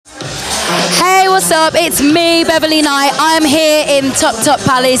what's up? It's me, Beverley Knight. I am here in Tup Tup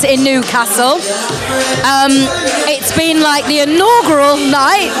Palace in Newcastle. It's been like the inaugural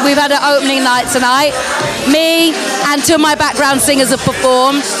night. We've had an opening night tonight. Me and two of my background singers have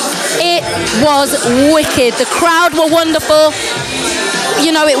performed. It was wicked. The crowd were wonderful.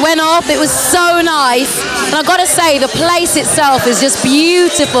 You know, it went off. It was so nice. And I've got to say, the place itself is just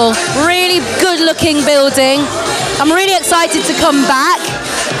beautiful. Really good-looking building. I'm really excited to come back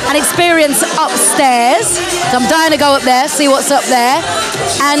and experience upstairs. I'm dying to go up there, see what's up there.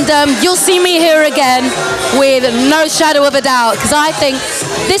 And you'll see me here again with no shadow of a doubt, because I think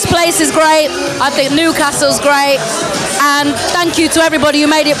this place is great. I think Newcastle's great. And thank you to everybody who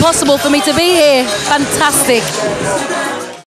made it possible for me to be here. Fantastic.